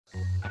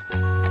Hey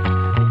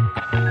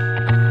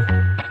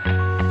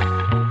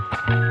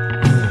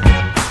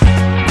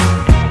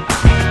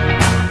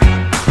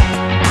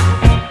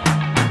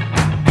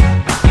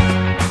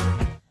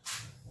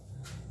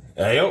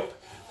up,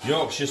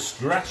 Yorkshire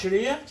Scratcher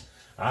here.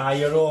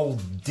 You're all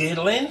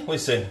diddling.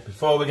 Listen,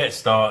 before we get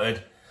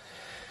started,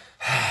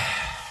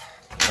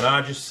 can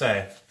I just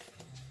say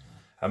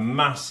a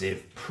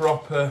massive,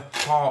 proper,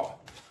 hot,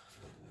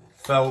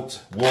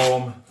 felt,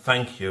 warm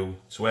thank you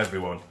to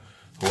everyone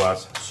who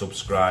has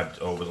subscribed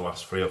over the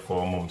last 3 or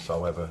 4 months,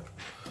 however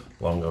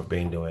long I've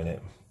been doing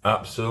it.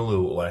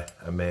 Absolutely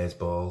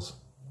amazeballs.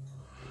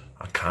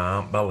 I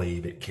can't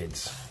believe it,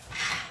 kids.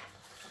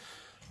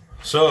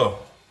 So,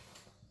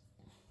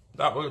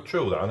 that was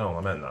true, that I know,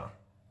 I meant that.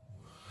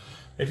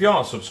 If you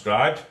aren't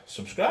subscribed,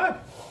 subscribe.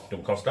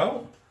 Don't cost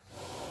out.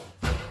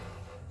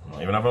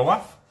 Not even having a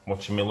laugh,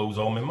 watching me lose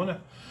all my money.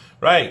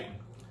 Right,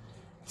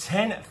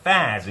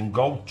 10,000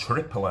 gold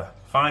tripler.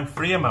 Find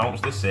 3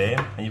 amounts the same,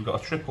 and you've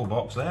got a triple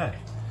box there.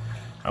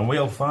 And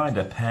we'll find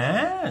a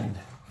pound.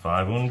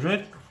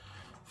 500,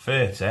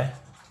 30,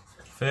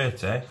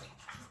 30,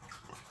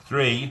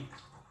 3,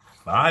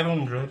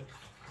 500,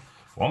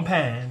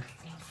 £1,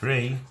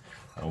 3,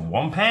 and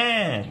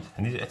 £1.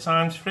 And is it a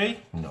times 3?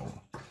 No.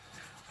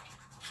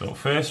 So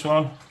first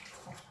one,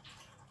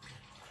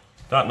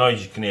 that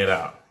noise you can hear,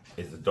 that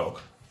is the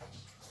dog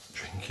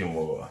drinking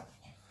water.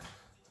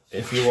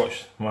 If you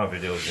watch my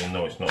videos, you'll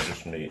know it's not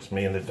just me, it's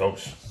me and the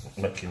dogs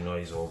making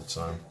noise all the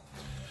time.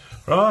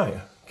 Right,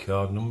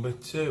 card number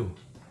 2.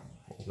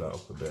 Hold that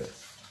up a bit.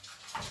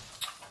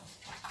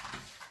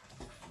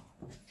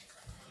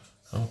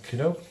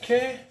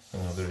 Okay.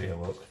 Another here,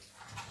 look.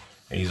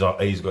 He's got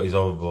his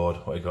overboard,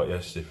 what he got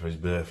yesterday for his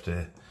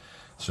birthday.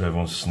 So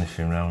everyone's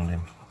sniffing around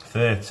him.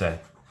 30,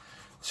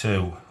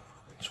 2,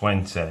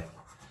 20,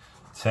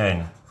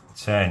 10,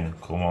 10,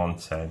 come on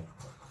 10,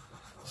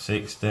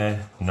 60,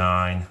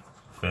 9,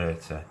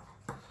 30.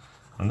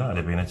 And that'd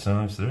have been a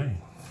times 3.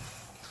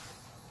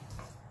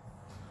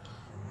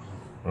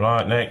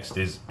 Right, next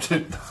is,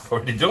 I've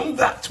already done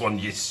that one,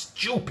 you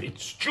stupid,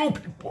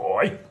 stupid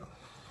boy.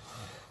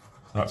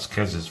 That's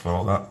Kez's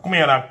fault, that. Come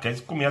here,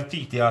 Kez, come here, I'll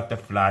teach you how to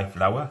fly,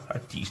 flower.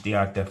 I'll teach you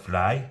how to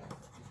fly.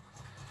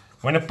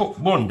 When I put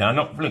one down,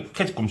 look,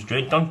 Kez come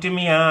straight onto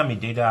me arm, he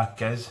did,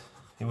 Kez.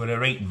 He was a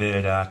right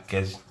bird,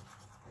 Kez.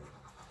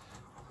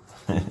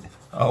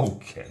 Oh,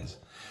 Kez.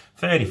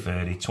 30,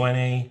 30,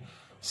 20,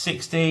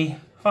 60,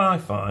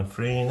 5, 5,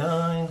 3,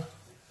 9.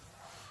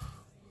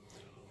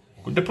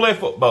 Good to play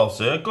football,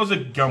 sir. Goes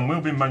again,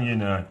 we'll be Man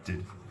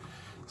United.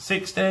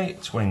 60,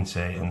 20,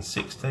 and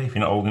 60. If you're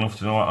not old enough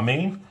to know what I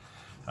mean,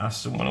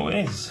 ask someone who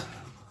is.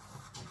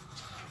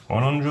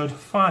 100,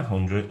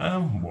 500,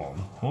 and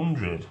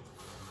 100.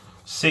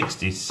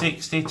 60,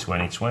 60,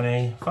 20,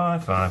 20,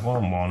 5, 5,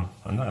 1, 1.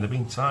 And that'd have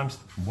been times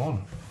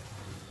 1.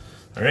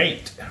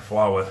 Right,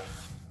 flour.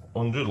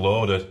 100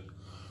 loaded.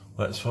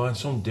 Let's find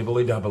some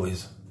dibbly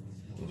dabblies.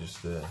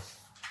 Just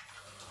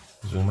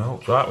zoom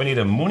out. Right, we need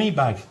a money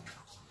bag.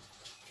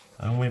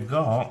 And we've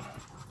got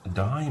a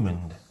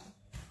diamond.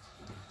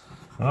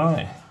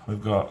 Right,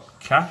 we've got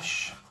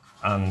cash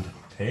and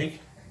pig.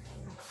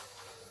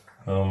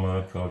 Oh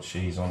my god,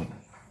 she's on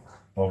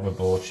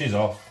overboard. She's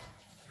off.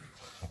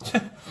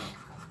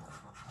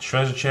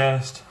 Treasure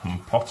chest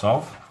and pot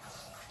of.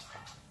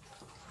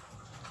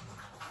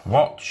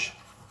 Watch.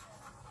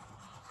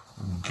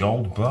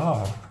 Gold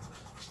bar.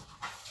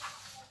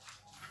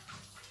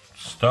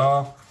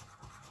 Star.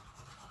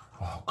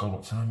 Oh god,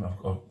 what time?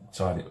 I've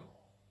tied it.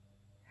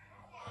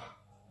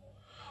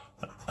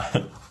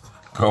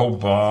 Gold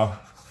bar.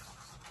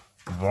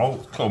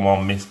 Vault. Come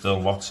on,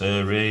 Mr.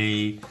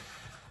 Lottery.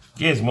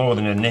 Gives more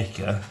than a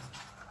knicker.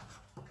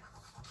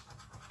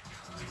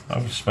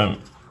 I've spent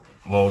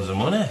loads of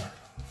money.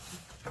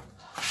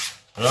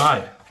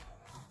 Right.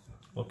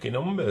 Lucky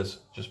numbers,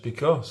 just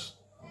because.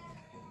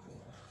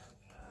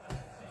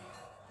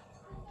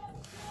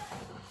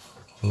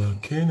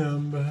 Lucky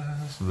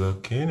numbers,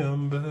 lucky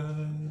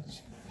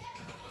numbers.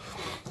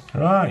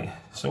 Right,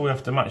 so we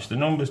have to match the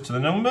numbers to the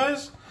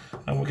numbers,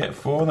 and we'll get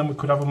 4, then we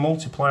could have a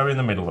multiplier in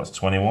the middle. That's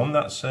 21,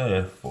 that's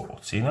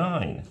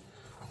 49.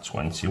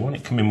 21,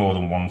 it can be more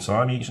than one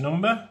time each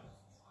number.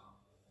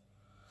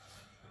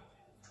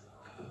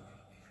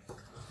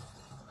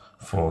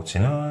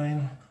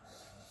 49.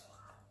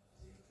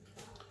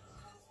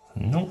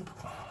 Nope.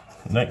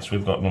 Next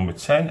we've got number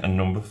 10 and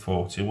number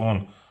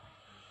 41.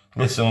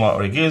 Listen,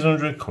 lottery, here's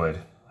 100 quid,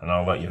 and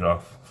I'll let you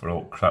off for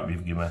all crap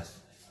you've given me.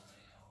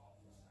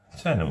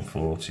 10 and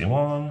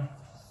 41.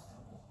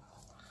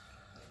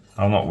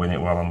 I'll not win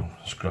it while I'm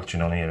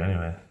scratching on here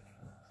anyway.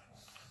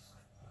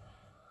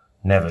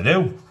 Never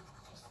do.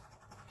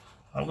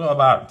 I've got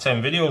about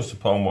 10 videos to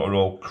put on what are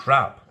all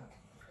crap,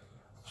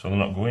 so they're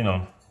not going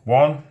on.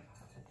 1,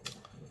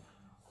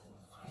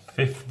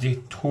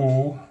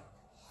 52,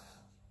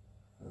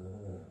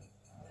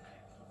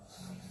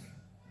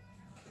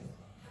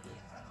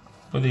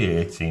 for the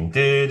 18,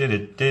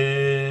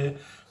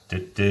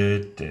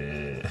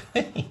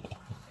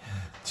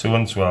 2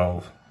 and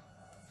 12,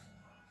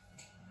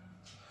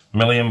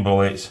 Million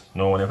bullets,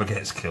 no one ever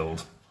gets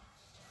killed.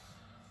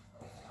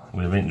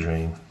 Living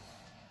dream.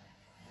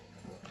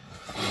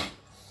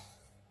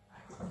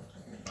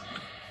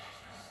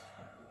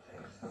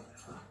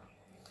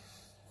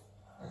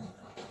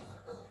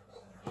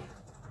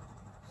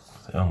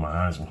 Oh, my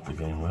eyes must be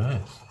getting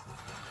worse.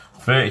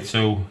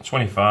 32,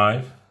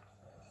 25.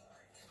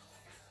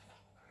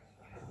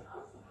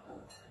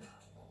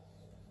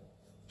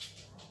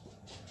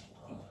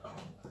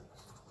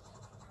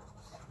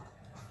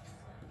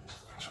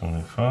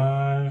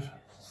 25.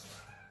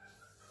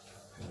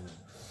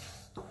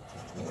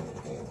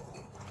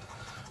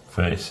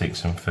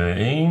 36 and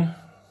 13.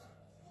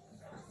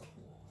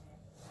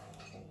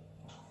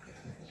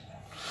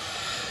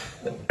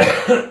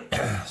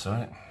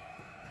 Sorry.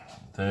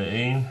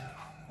 13,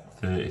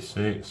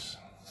 36.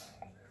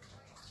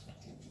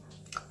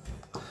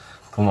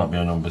 Come that be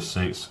a number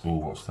 6. Oh,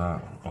 what's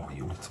that? Oh,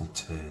 you little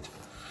turd.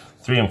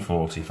 3 and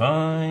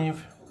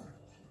 45.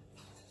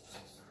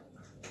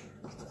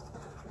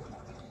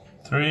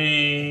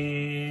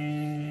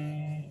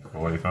 3,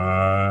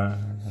 45.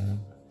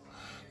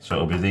 So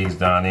it'll be these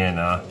down here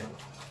now.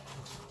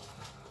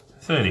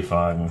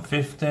 35 and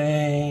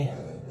 50.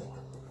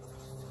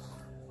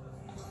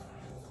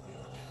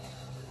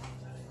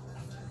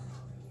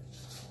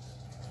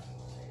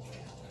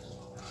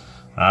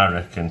 I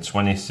reckon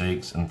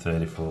 26 and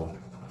 34.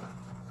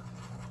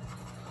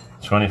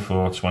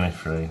 24,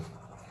 23.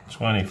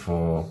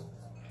 24,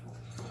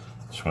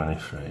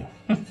 23.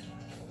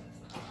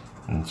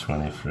 And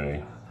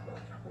 23.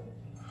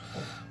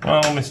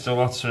 Well, Mr.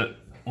 Lottery,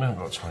 we haven't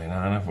got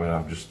 29, have we?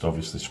 I've just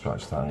obviously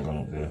scratched that and gone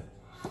up there.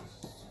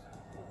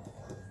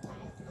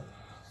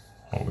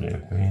 What would it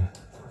have been?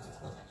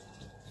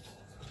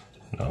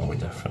 No, we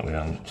definitely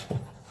haven't.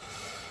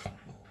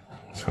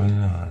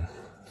 29.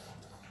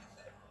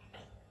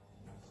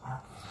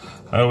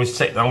 I always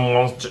take them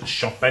ones to the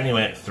shop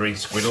anyway at 3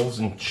 Squiddles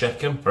and check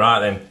them. Right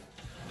then,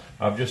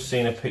 I've just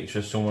seen a picture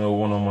of someone who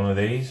won on one of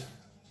these.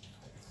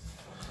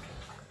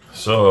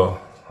 So,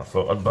 I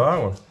thought I'd buy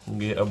one and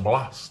get a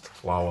blast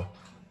flower.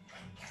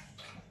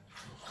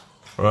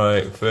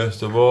 Right,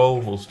 first of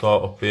all, we'll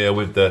start up here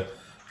with the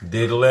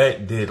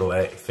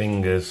diddly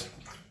fingers.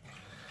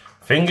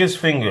 Fingers,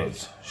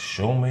 fingers.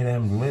 Show me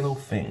them little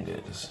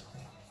fingers.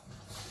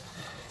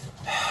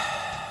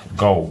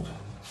 Gold.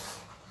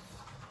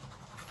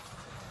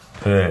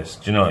 Purse.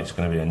 Do you know it's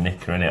going to be a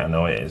knicker in it? I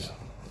know it is.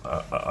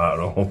 I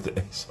rolled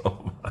this.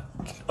 Oh my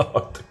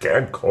god. I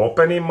can't cope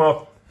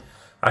anymore.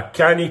 I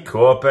can't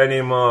cope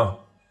anymore.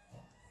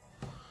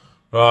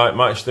 Right,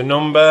 match the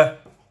number.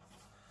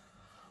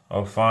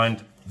 I'll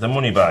find the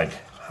money bag.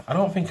 I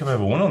don't think I've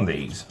ever won on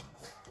these.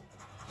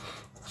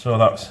 So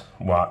that's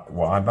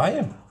why I buy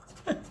them.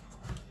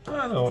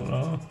 I don't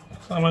know.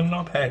 I'm a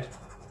knobhead.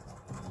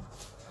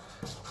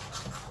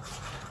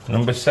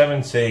 Number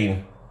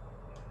 17.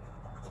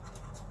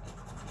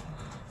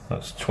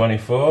 That's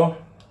 24.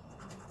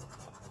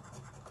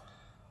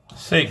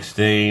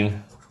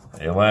 16.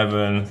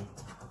 11.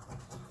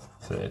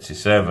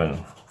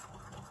 37.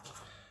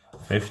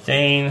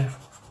 15.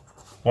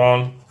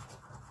 1.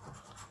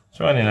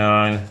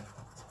 29.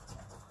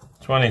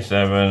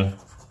 27.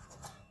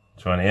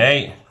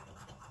 28.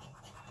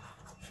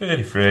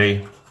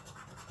 33.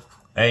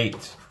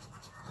 8.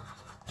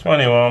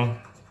 21.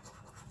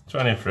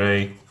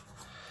 23.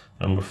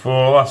 Number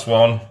 4, last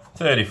one.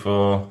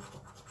 34.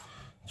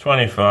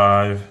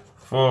 25.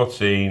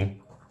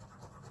 14.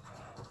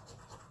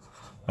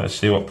 Let's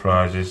see what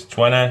prize is.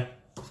 20.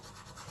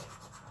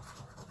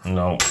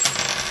 No.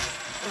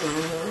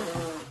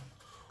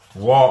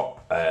 What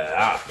an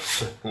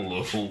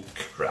absolute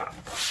crap.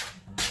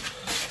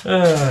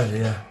 Oh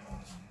dear.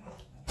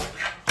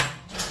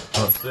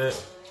 That's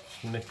it.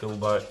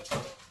 Nickelback.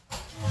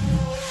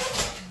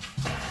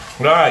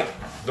 Right.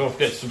 Don't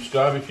forget to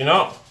subscribe if you're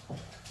not.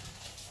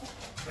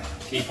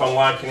 Keep on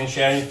liking and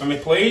sharing for me,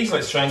 please.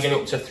 Let's try and get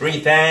up to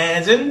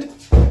 3,000.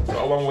 Got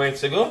a long way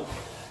to go.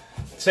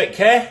 Take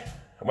care.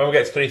 And when we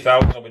get to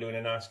 3,000, I'll be doing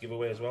a nice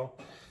giveaway as well.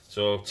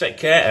 So take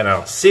care, and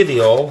I'll see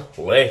you all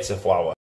later, flower.